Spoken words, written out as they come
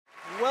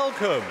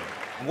Welcome.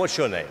 What's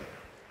your name?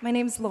 My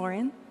name's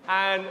Loren.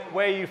 And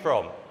where are you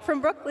from?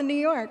 From Brooklyn, New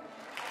York.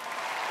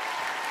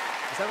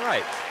 Is that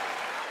right?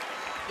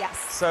 Yes.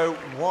 So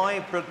why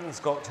Britain's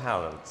Got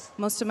Talent?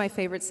 Most of my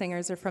favorite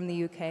singers are from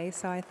the UK,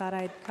 so I thought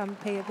I'd come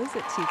pay a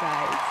visit to you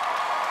guys.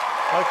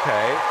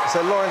 Okay,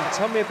 so Loren,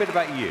 tell me a bit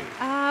about you.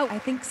 I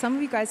think some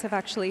of you guys have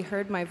actually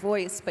heard my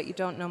voice, but you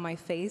don't know my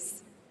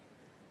face.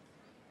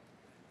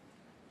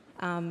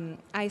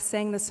 I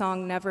sang the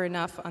song Never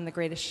Enough on The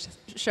Greatest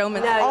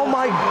Showman. Oh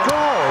my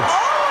God!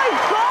 Oh my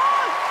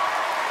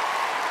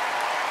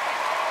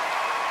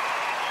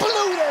God!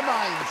 Blew their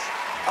minds!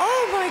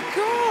 Oh my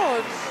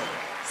God!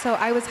 So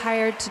I was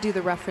hired to do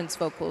the reference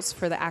vocals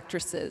for the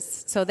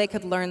actresses so they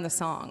could learn the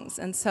songs.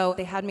 And so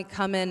they had me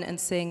come in and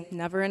sing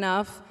Never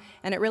Enough.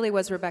 And it really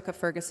was Rebecca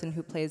Ferguson,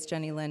 who plays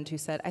Jenny Lind, who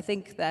said, I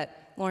think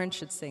that Loren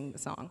should sing the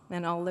song,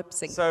 and I'll lip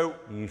sync. So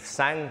you've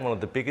sang one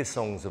of the biggest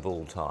songs of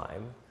all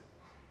time.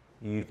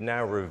 You've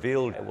now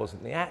revealed it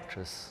wasn't the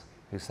actress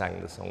who sang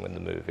the song in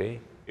the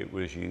movie. It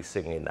was you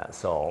singing that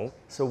song.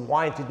 So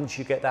why didn't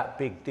you get that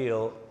big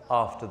deal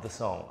after the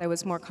song? I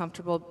was more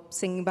comfortable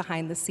singing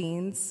behind the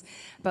scenes,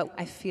 but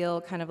I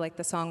feel kind of like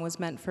the song was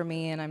meant for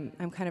me, and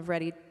I'm kind of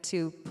ready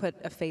to put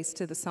a face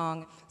to the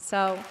song.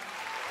 So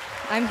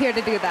I'm here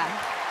to do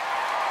that.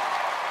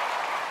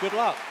 Good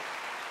luck.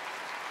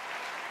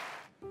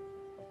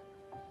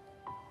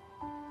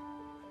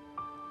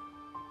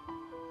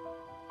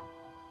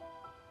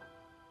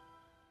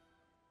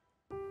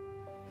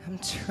 I'm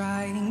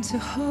trying to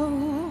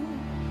hold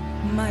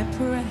my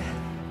breath.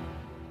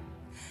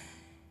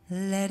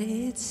 Let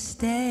it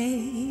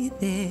stay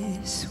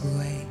this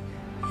way.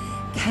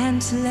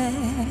 Can't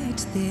let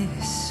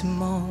this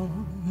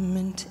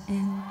moment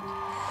end.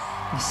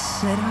 You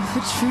set off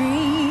a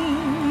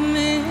dream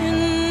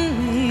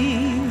in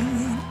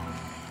me,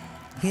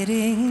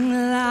 getting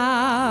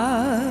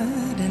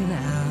louder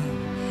now.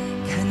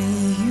 Can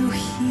you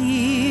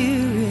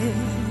hear it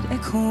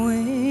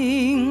echoing?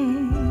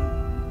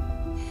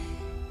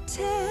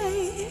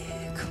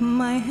 Take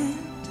my hand.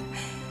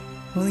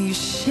 Will you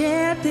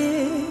share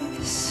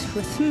this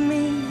with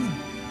me?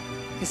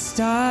 'Cause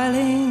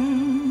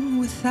darling,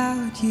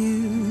 without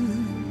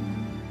you,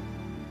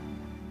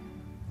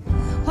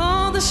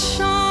 all the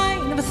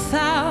shine of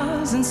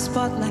 1,000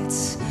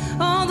 spotlights,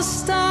 all the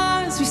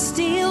stars we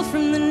steal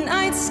from the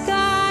night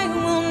sky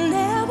will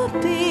never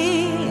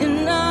be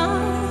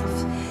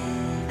enough,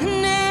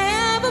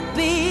 never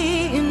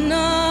be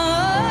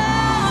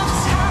enough.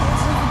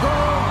 Towers of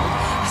gold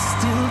are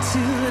still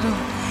too little.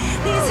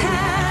 These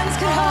hands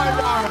can hold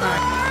the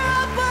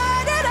world,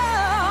 but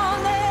it'll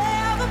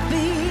never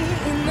be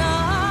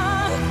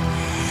enough,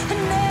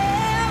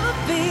 never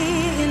be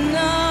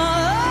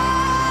enough.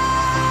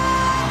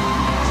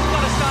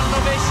 Got a standing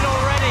ovation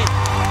already.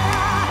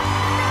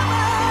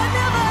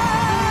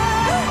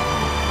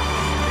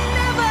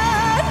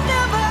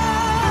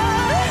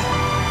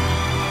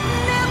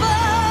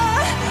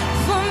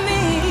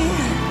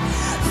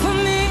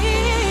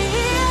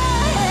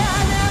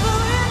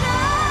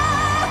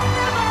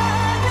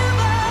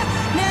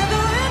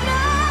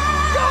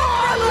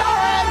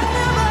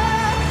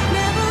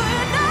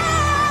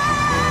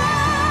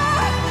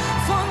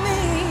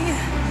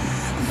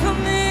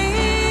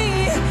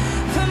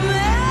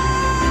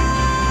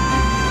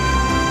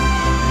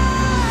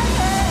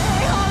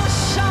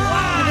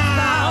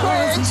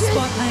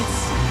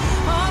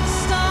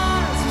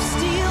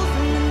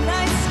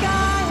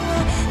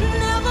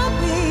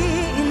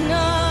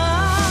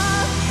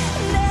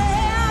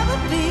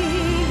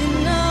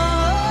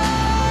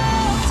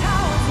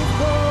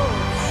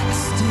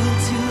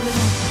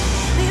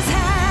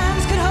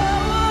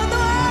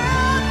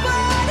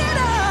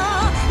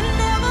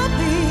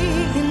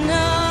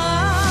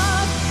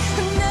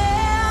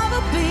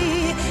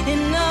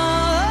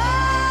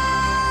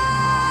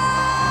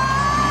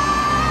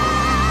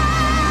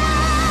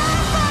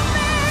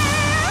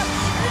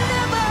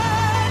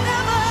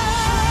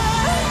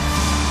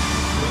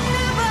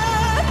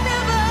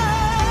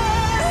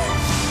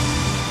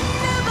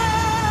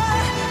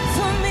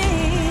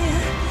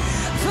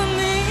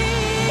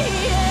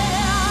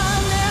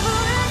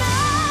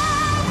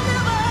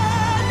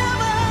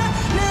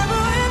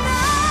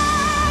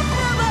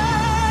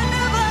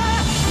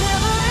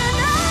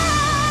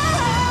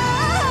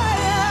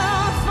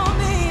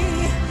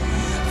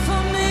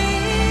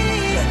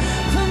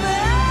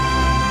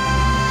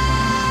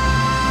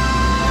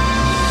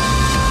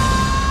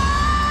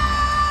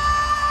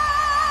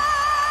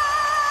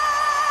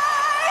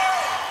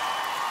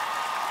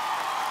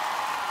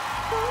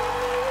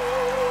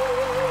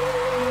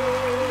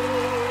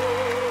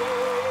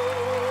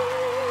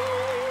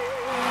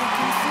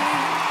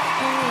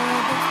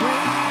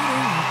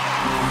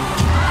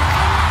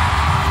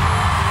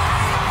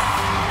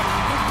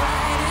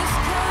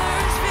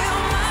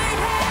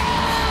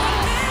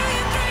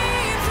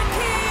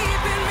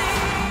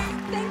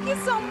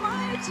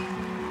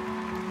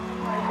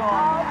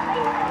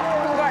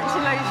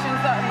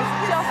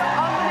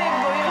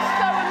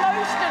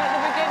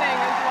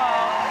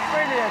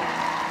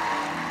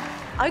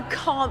 I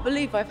can't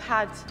believe I've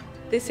had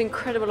this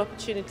incredible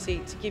opportunity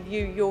to give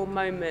you your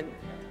moment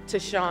to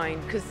shine,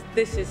 because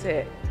this is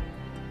it.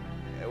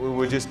 We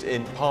were just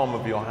in palm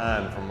of your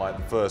hand from like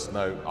the first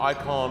note. I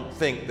can't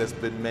think there's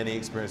been many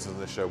experiences on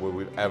the show where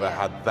we've ever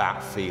had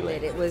that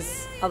feeling. It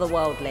was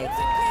otherworldly.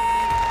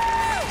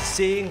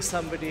 Seeing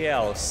somebody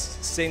else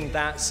sing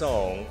that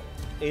song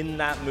in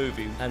that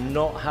movie and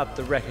not have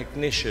the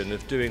recognition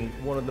of doing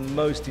one of the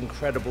most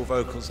incredible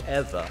vocals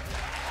ever.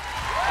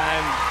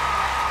 And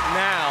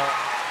now,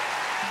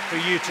 for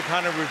you to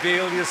kind of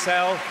reveal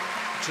yourself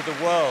to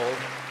the world,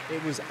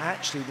 it was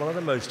actually one of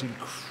the most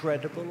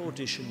incredible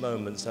audition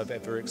moments I've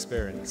ever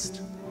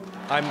experienced.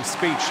 I'm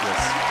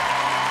speechless.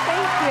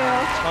 Thank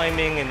you.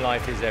 Timing in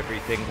life is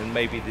everything, and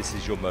maybe this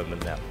is your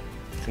moment now.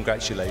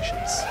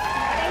 Congratulations.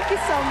 Thank you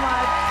so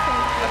much.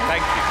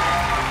 Thank you.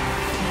 Thank you.